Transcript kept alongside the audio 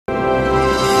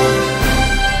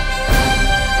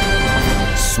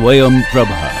Swayam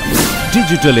Prabha.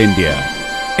 Digital India.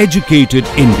 Educated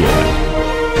India.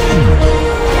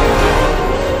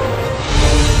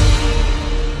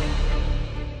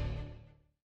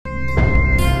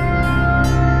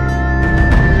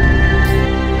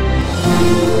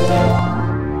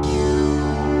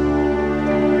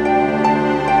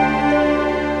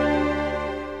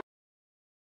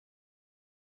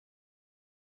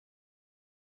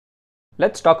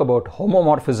 Let's talk about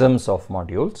homomorphisms of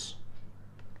modules.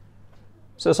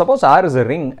 So suppose R is a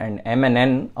ring and M and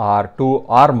N are two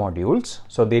R modules.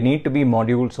 So they need to be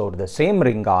modules over the same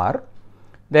ring R.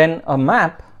 Then a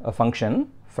map, a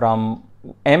function from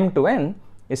M to N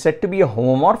is said to be a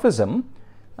homomorphism,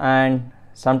 and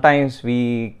sometimes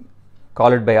we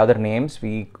call it by other names.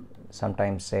 We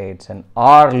sometimes say it's an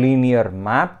R linear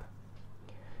map.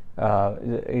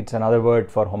 It's another word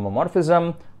for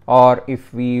homomorphism. Or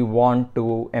if we want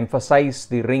to emphasize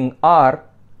the ring R,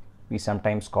 we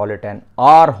sometimes call it an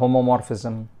R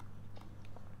homomorphism.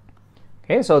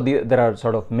 Okay, so there are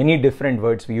sort of many different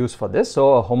words we use for this.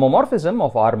 So a homomorphism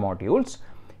of R modules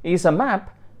is a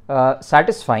map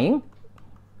satisfying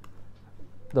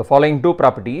the following two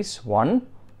properties. One,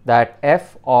 that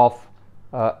f of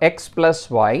x plus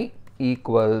y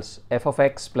equals f of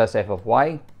x plus f of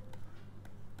y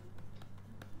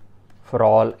for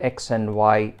all x and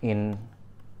y in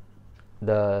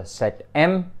the set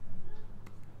M,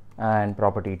 and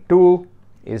property 2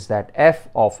 is that f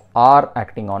of R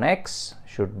acting on x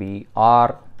should be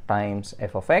R times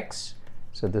f of x.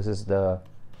 So this is the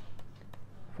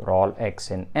for all x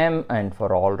in M and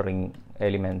for all ring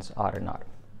elements R in R.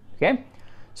 Okay,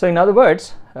 so in other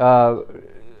words, a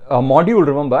module,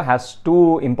 remember, has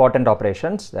two important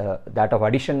operations, that of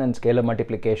addition and scalar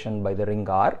multiplication by the ring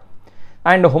R.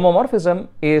 And a homomorphism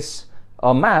is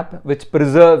a map which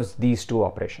preserves these two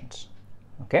operations.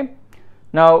 Okay.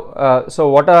 Now, so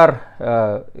what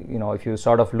are, if you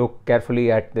sort of look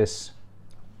carefully at this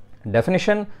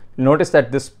definition, notice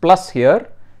that this plus here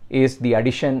is the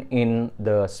addition in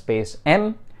the space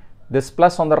M. This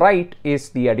plus on the right is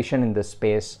the addition in the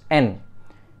space N.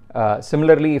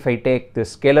 Similarly, if I take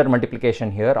this scalar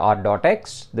multiplication here, R dot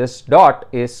x, this dot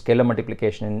is scalar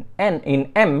multiplication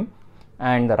in M,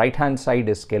 and the right hand side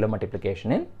is scalar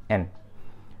multiplication in N.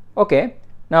 Okay,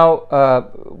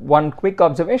 now one quick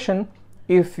observation: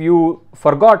 if you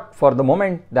forgot for the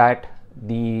moment that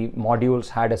the modules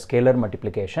had a scalar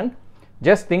multiplication,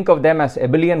 just think of them as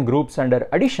abelian groups under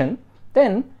addition.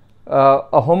 Then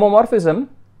a homomorphism,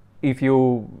 if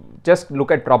you just look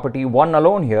at property 1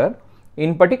 alone here,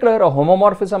 in particular a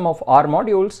homomorphism of R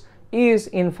modules is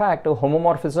in fact a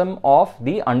homomorphism of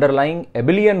the underlying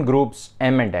abelian groups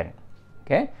M and N.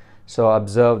 Okay, so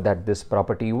observe that this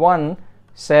property 1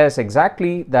 says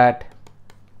exactly that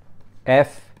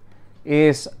f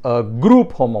is a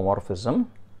group homomorphism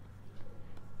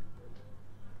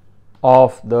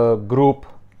of the group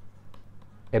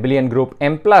abelian group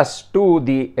M plus to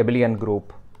the abelian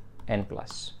group N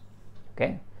plus.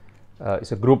 Okay,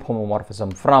 it's a group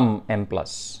homomorphism from M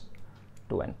plus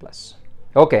to N plus.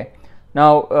 Okay.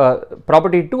 Now,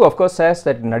 property 2 of course says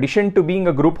that in addition to being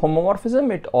a group homomorphism,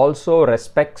 it also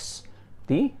respects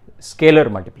the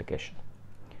scalar multiplication.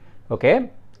 Okay.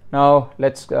 Now,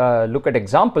 let's look at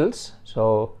examples.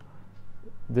 So,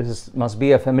 this must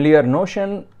be a familiar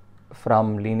notion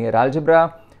from linear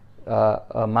algebra,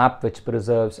 a map which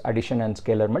preserves addition and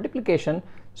scalar multiplication.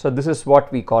 So, this is what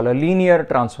we call a linear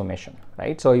transformation,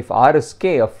 right? So, if R is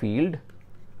K, a field,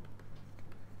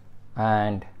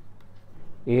 and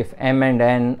if M and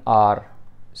N are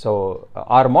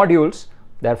R modules,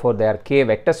 therefore they are K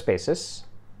vector spaces,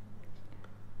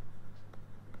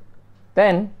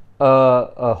 then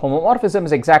a homomorphism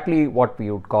is exactly what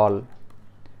we would call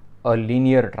a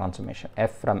linear transformation.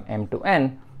 F from M to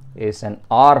N is an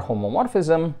R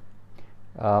homomorphism,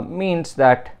 means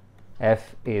that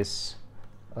F is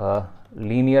a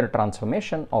linear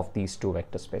transformation of these two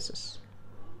vector spaces.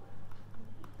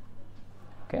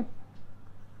 Okay.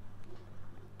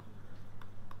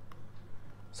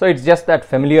 So it's just that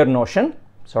familiar notion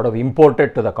sort of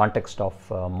imported to the context of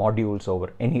modules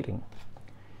over any ring.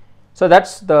 So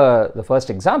that's the first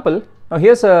example. Now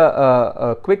here's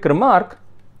a quick remark.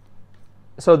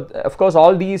 So of course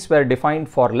all these were defined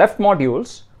for left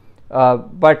modules,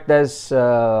 but there's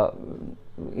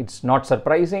it's not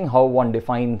surprising how one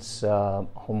defines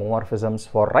homomorphisms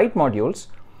for right modules.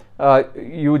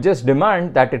 You just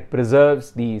demand that it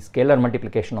preserves the scalar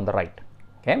multiplication on the right.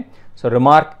 Okay. So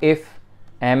remark, if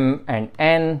M and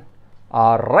N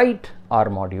are right R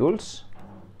modules,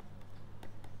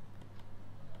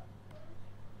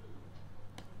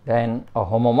 then a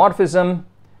homomorphism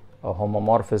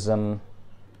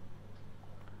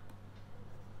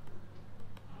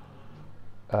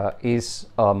is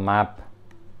a map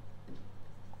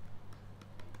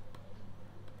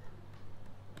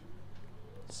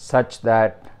such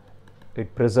that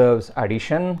it preserves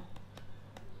addition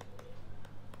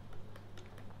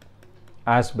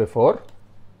as before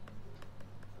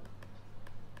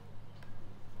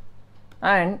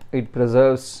and it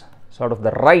preserves sort of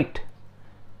the right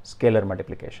scalar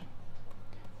multiplication.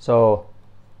 So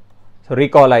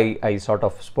recall I sort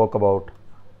of spoke about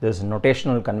this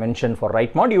notational convention for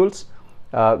right modules.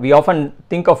 We often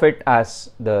think of it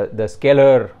as the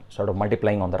scalar sort of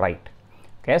multiplying on the right.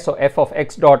 Okay, so f of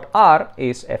x dot r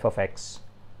is f of x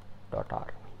dot r.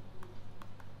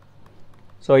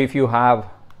 So if you have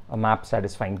a map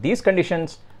satisfying these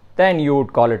conditions, then you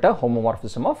would call it a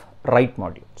homomorphism of right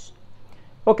modules.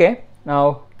 Okay,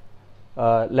 now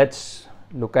let's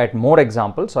look at more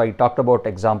examples. So I talked about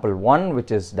example 1, which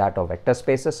is that of vector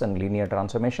spaces and linear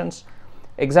transformations.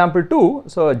 Example 2,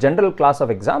 so a general class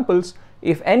of examples,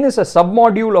 if n is a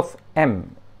submodule of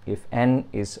M, if n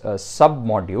is a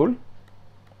submodule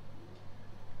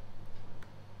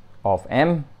of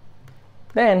M,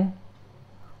 then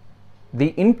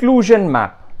the inclusion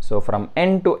map, so from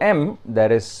n to M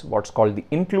there is what's called the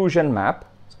inclusion map,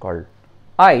 it's called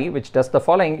I, which does the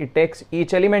following: it takes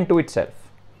each element to itself.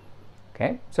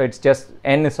 Okay, so it's just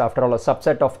n is after all a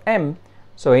subset of M,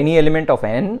 so any element of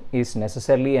n is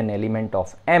necessarily an element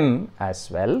of M as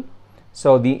well.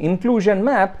 So the inclusion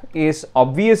map is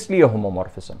obviously a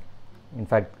homomorphism. In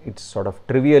fact, it's sort of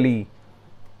trivially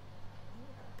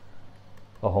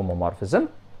a homomorphism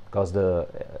because the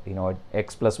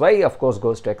x plus y of course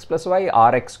goes to x plus y,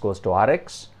 rx goes to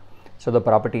rx, so the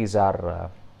properties are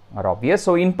obvious.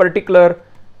 So in particular,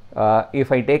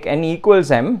 if I take n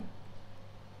equals M,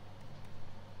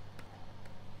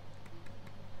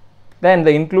 then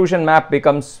the inclusion map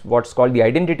becomes what's called the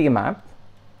identity map,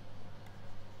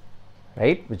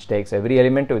 right, which takes every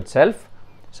element to itself.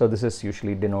 So this is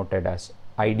usually denoted as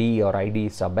ID or ID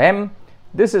sub M.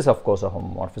 This is of course a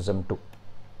homomorphism too.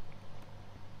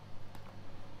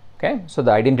 Okay, so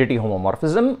the identity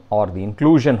homomorphism or the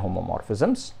inclusion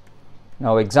homomorphisms.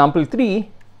 Now example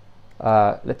 3,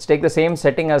 let's take the same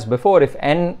setting as before. If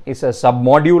n is a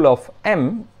submodule of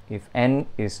M, if n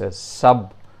is a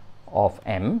sub of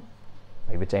M,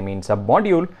 by which I mean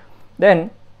submodule, then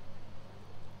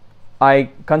I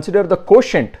consider the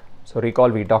quotient. So recall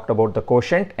we talked about the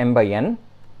quotient M by n,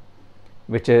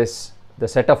 which is the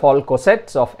set of all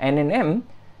cosets of n in M.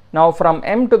 Now from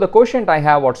M to the quotient I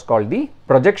have what's called the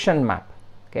projection map,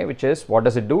 okay, which is, what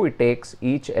does it do? It takes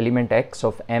each element x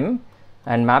of M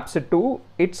and maps it to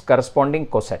its corresponding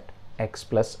coset x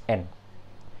plus n.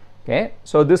 Okay,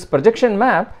 so this projection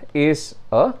map is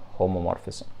a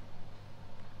homomorphism.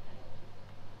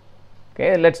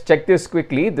 Okay, let's check this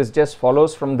quickly. This just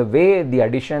follows from the way the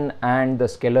addition and the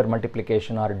scalar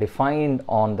multiplication are defined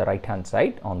on the right hand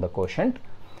side on the quotient.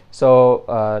 So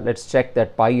let's check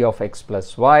that pi of x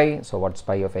plus y. So what's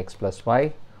pi of x plus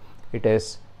y? It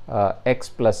is x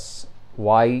plus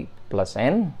y plus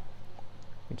n.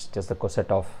 It's just the coset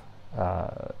of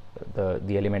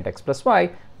the element x plus y.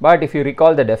 But if you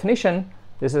recall the definition,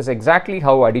 this is exactly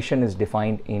how addition is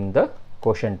defined in the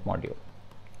quotient module.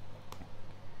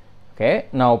 Okay,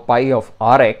 now pi of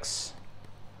rx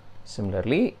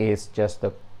similarly is just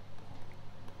the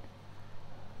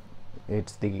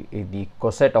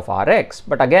coset of rx,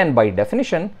 but again by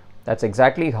definition that's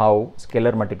exactly how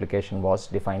scalar multiplication was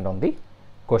defined on the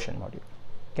quotient module.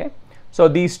 Okay, so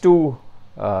these two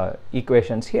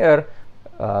equations here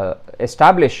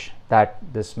establish that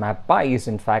this map pi is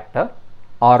in fact a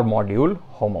R module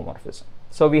homomorphism.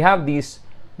 So we have these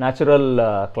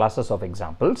natural classes of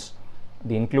examples,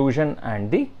 the inclusion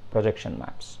and the projection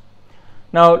maps.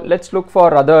 Now let's look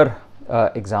for other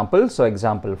examples. So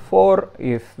example 4,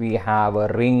 if we have a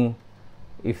ring,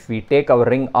 if we take our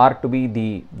ring R to be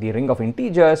the ring of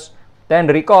integers, then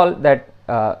recall that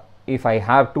if I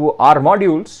have two R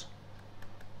modules,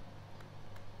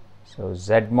 so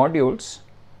Z modules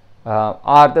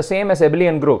are the same as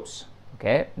abelian groups.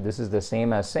 Okay, this is the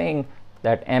same as saying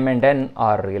that M and N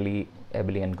are really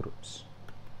abelian groups.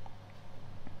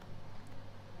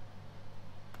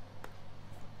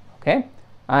 Okay,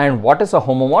 and what is a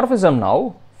homomorphism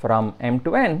now from M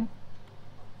to N?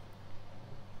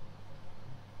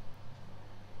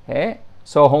 Okay,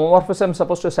 so homomorphism is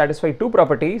supposed to satisfy two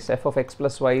properties. F of x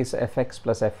plus y is fx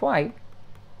plus fy. In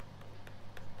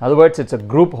other words, it's a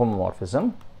group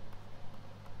homomorphism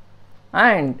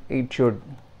and it should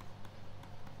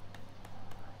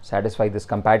satisfy this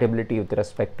compatibility with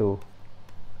respect to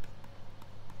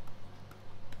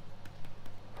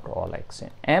for all x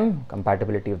in M,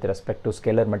 compatibility with respect to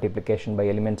scalar multiplication by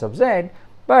elements of Z,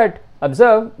 But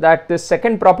observe that this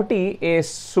second property is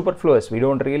superfluous. We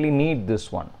don't really need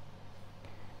this one.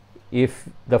 If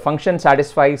the function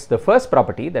satisfies the first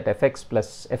property, that f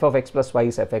of x plus y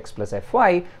is fx plus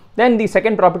fy, then the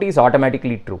second property is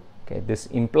automatically true. Okay, this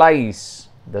implies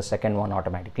the second one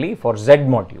automatically for z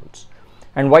modules.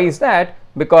 And why is that?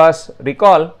 Because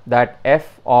recall that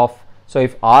so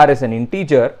if r is an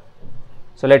integer,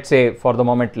 so let's say for the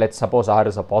moment, let's suppose r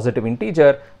is a positive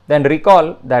integer, then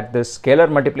recall that this scalar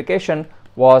multiplication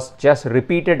was just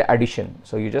repeated addition.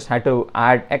 So you just had to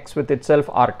add x with itself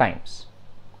r times.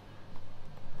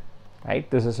 Right,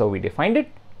 this is how we defined it.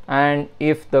 And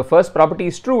if the first property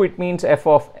is true, it means f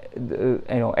of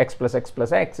x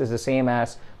plus x is the same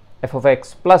as f of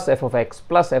x plus f of x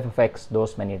plus f of x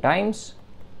those many times.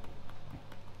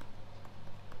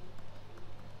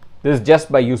 This is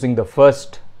just by using the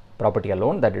first property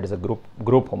alone, that it is a group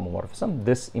homomorphism.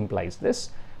 This implies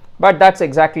this, but that's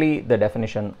exactly the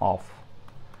definition of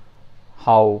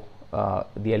how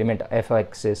the element f of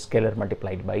x is scalar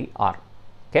multiplied by r.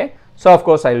 Okay, so of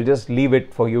course I will just leave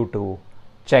it for you to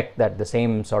check that the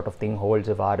same sort of thing holds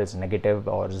if r is negative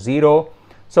or 0.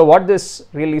 So what this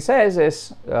really says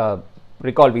is,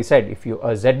 recall we said if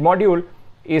a z module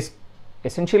is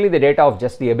essentially the data of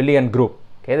just the abelian group.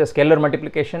 Okay, the scalar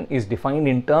multiplication is defined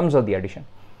in terms of the addition,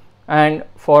 and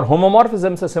for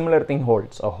homomorphisms a similar thing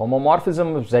holds. A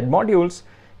homomorphism of z modules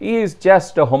is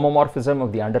just a homomorphism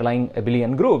of the underlying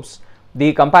abelian groups.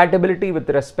 The compatibility with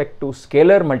respect to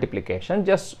scalar multiplication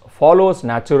just follows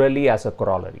naturally as a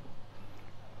corollary.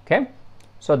 Okay,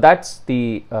 so that's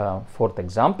the fourth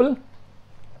example.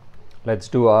 Let's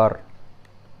do our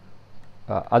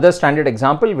other standard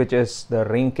example, which is the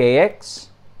ring Kx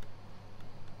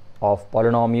of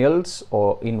polynomials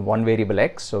or in one variable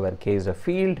x, so where k is a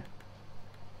field.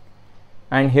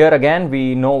 And here again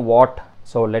we know what,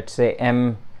 so let's say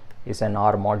M is an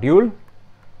R module,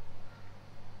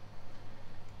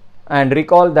 and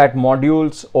recall that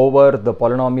modules over the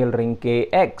polynomial ring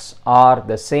Kx are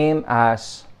the same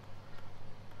as,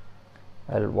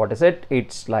 well, what is it?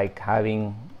 It's like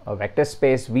having a vector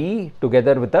space V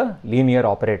together with a linear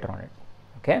operator on it.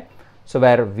 Okay, so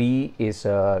where V is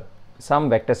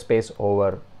some vector space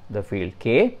over the field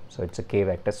K, so it's a K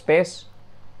vector space,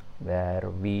 where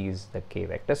V is the K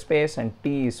vector space and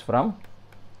T is from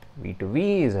V to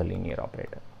V is a linear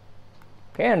operator.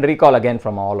 Okay, and recall again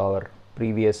from all our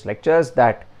previous lectures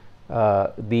that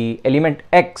the element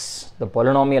x, the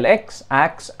polynomial x,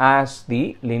 acts as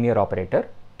the linear operator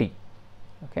T.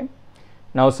 Okay,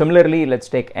 now similarly let's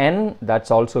take n,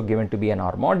 that's also given to be an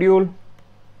R module.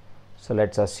 So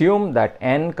let's assume that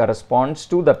n corresponds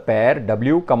to the pair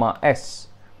W comma S,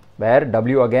 where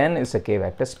W again is a K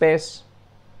vector space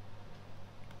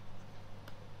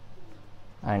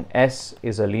and S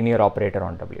is a linear operator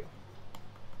on W.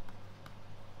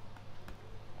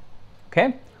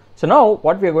 Okay, so now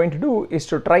what we are going to do is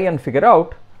to try and figure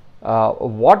out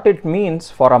what it means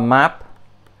for a map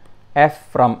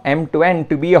f from M to n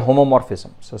to be a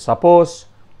homomorphism. So suppose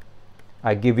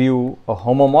I give you a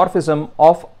homomorphism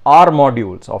of R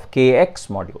modules, of Kx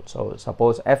modules. So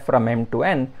suppose f from M to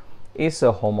n is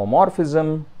a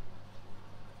homomorphism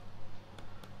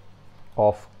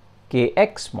of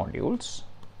Kx modules.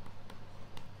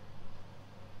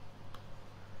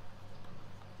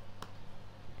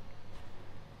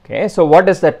 Okay, so what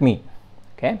does that mean?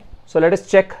 Okay, so let us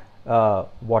check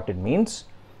what it means.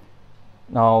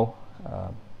 Now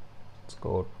let's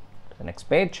go to the next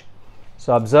page.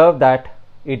 So observe that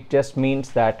it just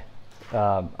means that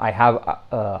I have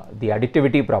the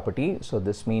additivity property. So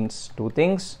this means two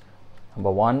things.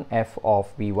 Number one, f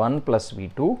of v1 plus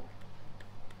v2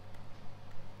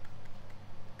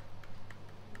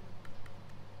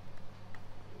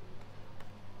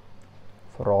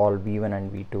 for all v1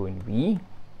 and v2 in V.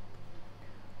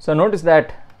 So notice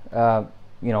that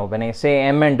when I say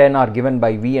M and N are given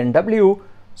by V and W,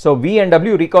 so V and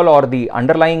W, recall, are the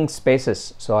underlying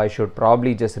spaces. So I should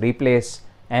probably just replace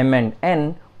M and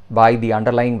N by the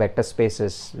underlying vector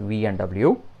spaces V and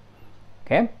W.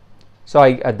 Okay,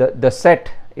 so the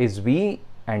set is V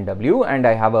and W, and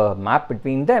I have a map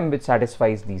between them which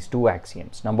satisfies these two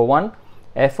axioms. Number one,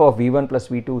 f of v1 plus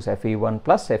v2 is fv1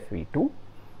 plus fv2.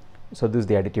 So this is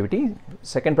the additivity.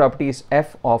 Second property is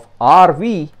f of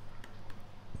rv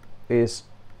is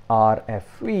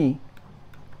rfv.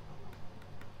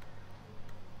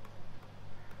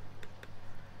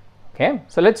 Okay,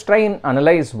 so let's try and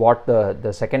analyze what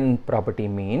the second property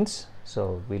means.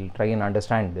 So we'll try and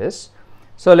understand this.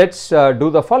 So let's do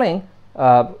the following.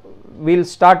 We'll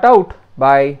start out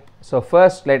by, so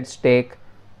first let's take,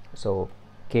 so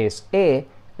case A,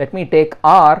 let me take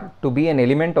R to be an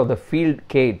element of the field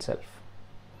K itself.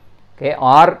 Okay,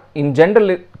 R in general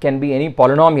it can be any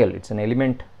polynomial, it's an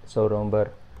element. So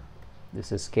remember,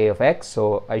 this is K of X,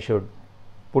 so I should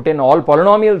put in all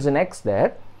polynomials in X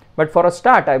there, but for a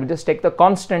start I will just take the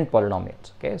constant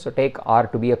polynomials. Okay, so take R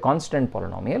to be a constant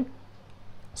polynomial.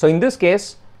 So in this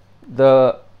case,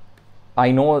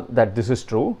 I know that this is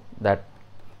true, that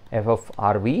f of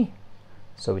RV,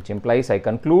 so which implies I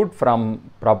conclude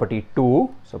from property 2.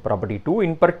 So property 2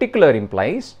 in particular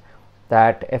implies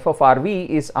that f of RV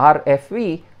is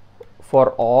RFV for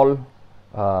all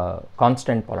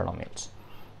constant polynomials.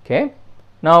 Okay.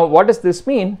 Now what does this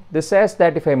mean? This says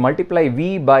that if I multiply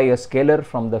V by a scalar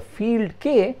from the field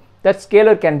K, that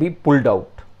scalar can be pulled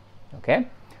out. Okay.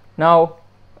 Now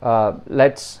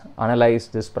let's analyze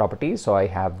this property. So I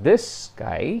have this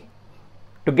guy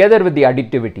together with the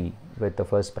additivity with the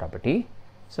first property.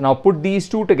 So now put these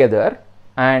two together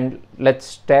and let's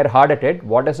stare hard at it.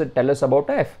 What does it tell us about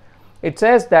f? It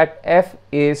says that f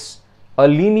is a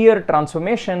linear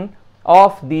transformation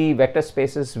of the vector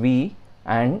spaces V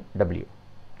and W.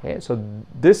 Okay, so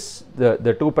this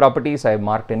the two properties I have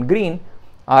marked in green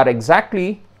are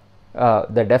exactly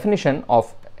the definition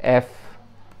of f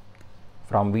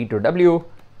from V to W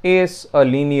is a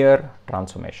linear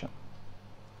transformation,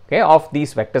 okay, of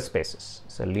these vector spaces.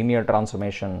 It's a linear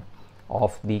transformation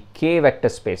of the K vector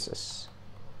spaces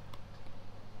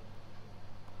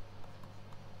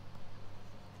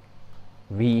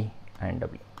V and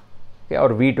W, okay,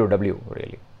 or V to W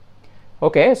really.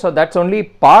 Okay, so that's only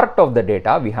part of the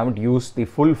data. We haven't used the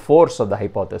full force of the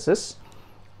hypothesis.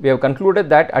 We have concluded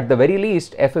that at the very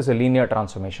least f is a linear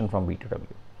transformation from V to W.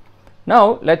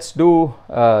 Now let's do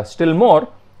still more.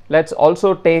 Let's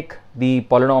also take the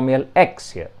polynomial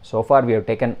x here. So far we have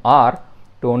taken R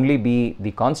to only be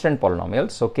the constant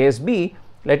polynomials. So case B,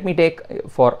 let me take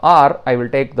for R, I will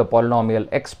take the polynomial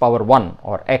x power 1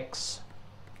 or x.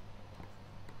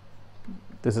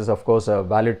 This is of course a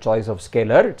valid choice of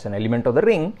scalar, it's an element of the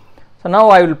ring. So now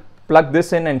I will plug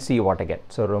this in and see what I get.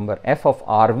 So remember, f of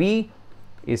RV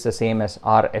is the same as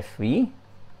RFV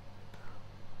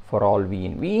for all V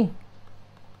in V.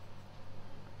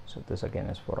 So this again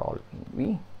is for all V in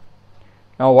V.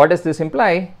 Now what does this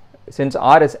imply? Since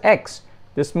R is x,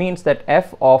 this means that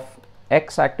f of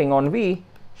x acting on V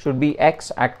should be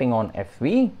x acting on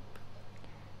FV,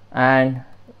 and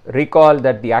recall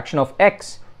that the action of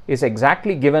x is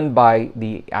exactly given by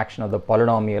the action of the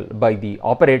polynomial by the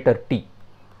operator t.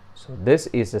 So this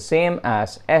is the same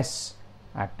as s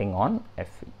acting on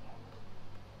FV.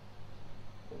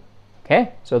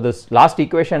 Okay, so this last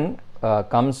equation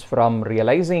comes from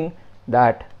realizing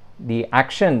that the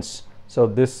actions, so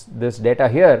this data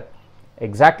here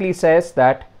exactly says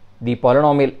that the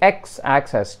polynomial x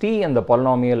acts as t and the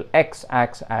polynomial x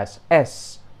acts as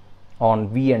s on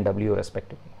V and W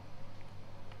respectively.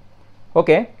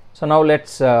 Okay, so now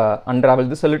let's unravel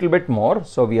this a little bit more.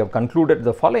 So we have concluded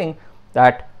the following,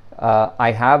 that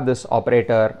I have this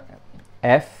operator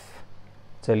f,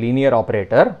 it's a linear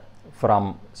operator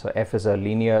from, so f is a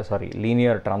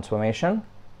linear transformation,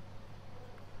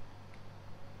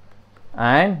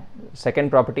 and second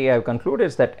property I have concluded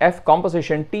is that f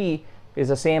composition T is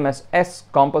the same as s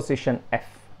composition f.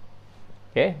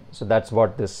 Okay, so that's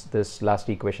what this last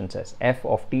equation says. F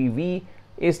of TV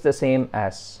is the same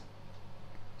as,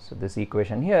 so this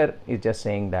equation here is just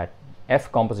saying that f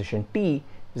composition T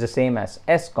is the same as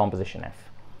s composition f.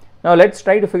 Now let's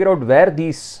try to figure out where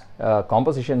these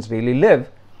compositions really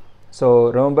live.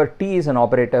 So remember, T is an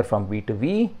operator from V to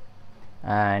V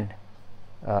and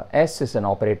S is an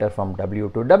operator from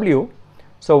W to W.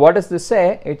 So what does this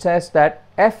say? It says that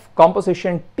f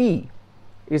composition T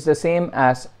is the same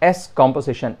as s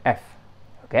composition f.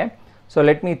 Okay, so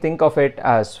let me think of it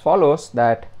as follows,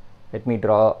 that let me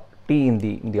draw T in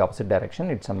the opposite direction.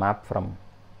 It's a map from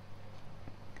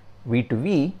V to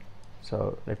V.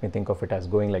 So let me think of it as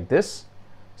going like this.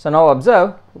 So now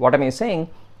observe, what am I saying?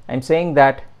 I'm saying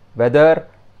that whether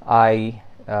I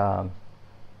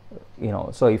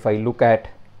so if I look at,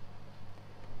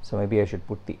 so maybe I should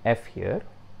put the f here.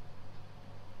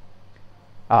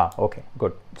 Okay,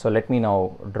 good. So let me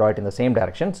now draw it in the same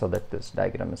direction so that this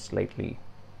diagram is slightly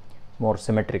more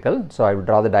symmetrical. So I will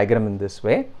draw the diagram in this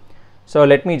way. So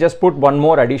let me just put one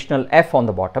more additional f on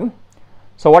the bottom.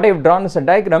 So what I have drawn is a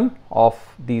diagram of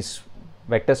these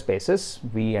vector spaces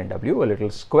V and W, a little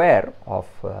square of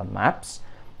maps.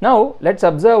 Now let's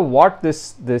observe what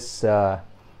this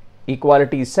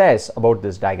equality says about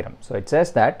this diagram. So it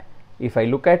says that if I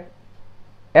look at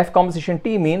f composition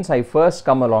T, means I first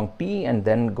come along T and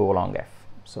then go along f.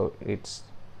 So it's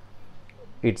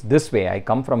this way, I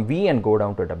come from V and go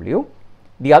down to W.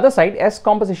 The other side, S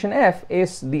composition F,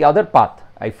 is the other path.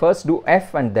 I first do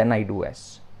F and then I do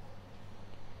S.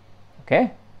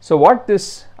 Okay. So what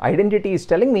this identity is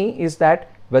telling me is that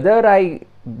whether I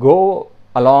go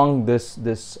along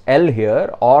this L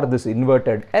here or this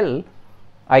inverted L,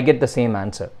 I get the same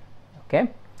answer. Okay.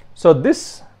 So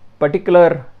this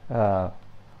particular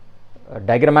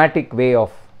diagrammatic way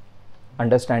of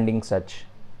understanding such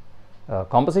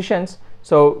compositions,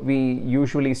 so we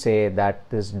usually say that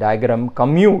this diagram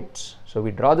commutes. So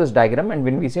we draw this diagram, and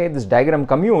when we say this diagram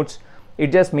commutes, it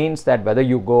just means that whether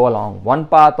you go along one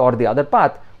path or the other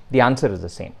path, the answer is the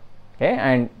same. Okay,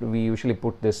 and we usually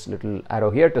put this little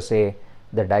arrow here to say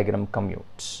the diagram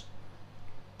commutes.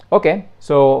 Okay,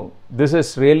 so this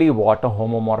is really what a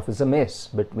homomorphism is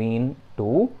between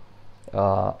two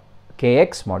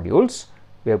kx modules.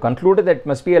 We have concluded that it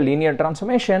must be a linear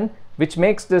transformation which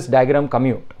makes this diagram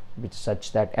commute, which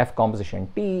such that F composition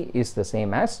T is the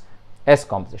same as S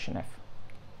composition F.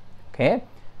 Okay,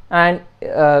 and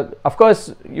of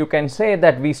course you can say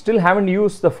that we still haven't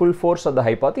used the full force of the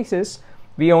hypothesis.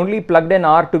 We only plugged in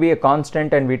R to be a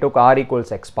constant and we took R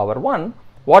equals x power 1.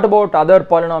 What about other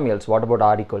polynomials? What about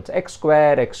R equals x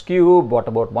square, x cube? What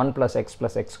about 1 plus x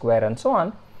square, and so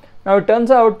on? Now it turns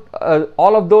out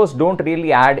all of those don't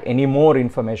really add any more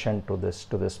information to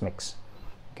this mix.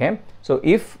 Okay, so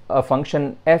if a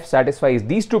function f satisfies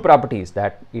these two properties,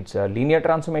 that it's a linear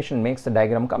transformation makes the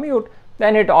diagram commute,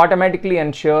 then it automatically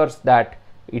ensures that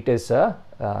it is a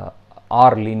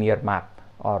R linear map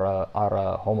or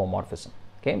a homomorphism.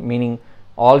 Okay, meaning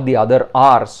all the other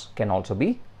R's can also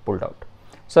be pulled out.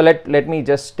 So let me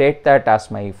just state that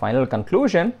as my final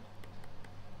conclusion.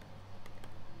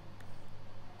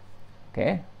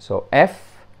 Okay, so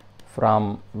F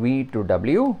from V to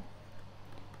W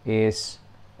is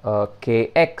a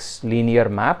Kx linear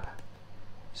map.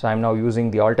 So I am now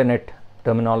using the alternate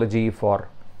terminology for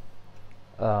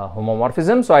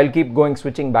homomorphism. So I'll keep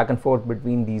switching back and forth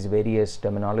between these various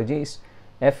terminologies.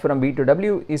 F from V to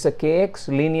W is a Kx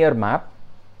linear map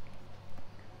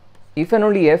if and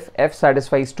only if f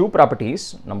satisfies two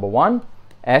properties. Number one,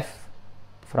 f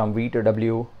from V to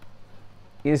W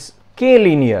is K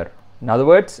linear. In other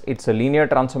words, it's a linear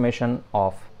transformation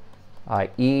of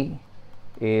E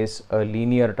is a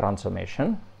linear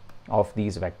transformation of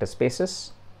these vector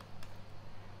spaces.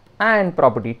 And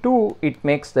property 2, it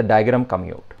makes the diagram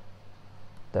commute.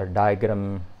 The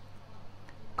diagram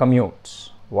commutes.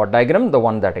 What diagram? The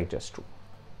one that I just drew.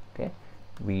 Okay,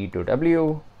 V to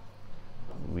W,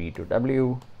 V to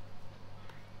W,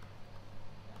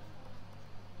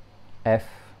 F,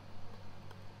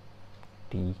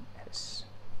 T, S.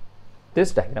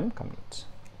 This diagram commutes.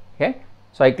 Okay,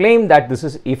 so I claim that this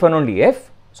is if and only if.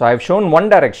 So I have shown one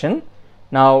direction.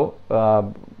 Now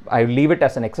I leave it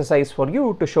as an exercise for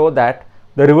you to show that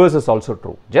the reverse is also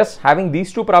true. Just having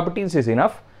these two properties is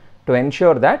enough to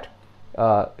ensure that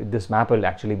this map will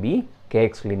actually be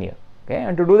Kx linear. Okay,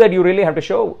 and to do that you really have to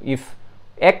show if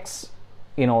x,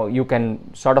 you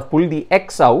can sort of pull the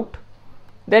x out,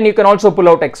 then you can also pull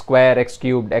out x square, x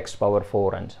cubed, x power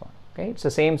 4 and so on. Okay, it's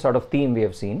the same sort of theme we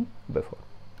have seen before.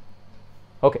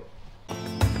 Okay.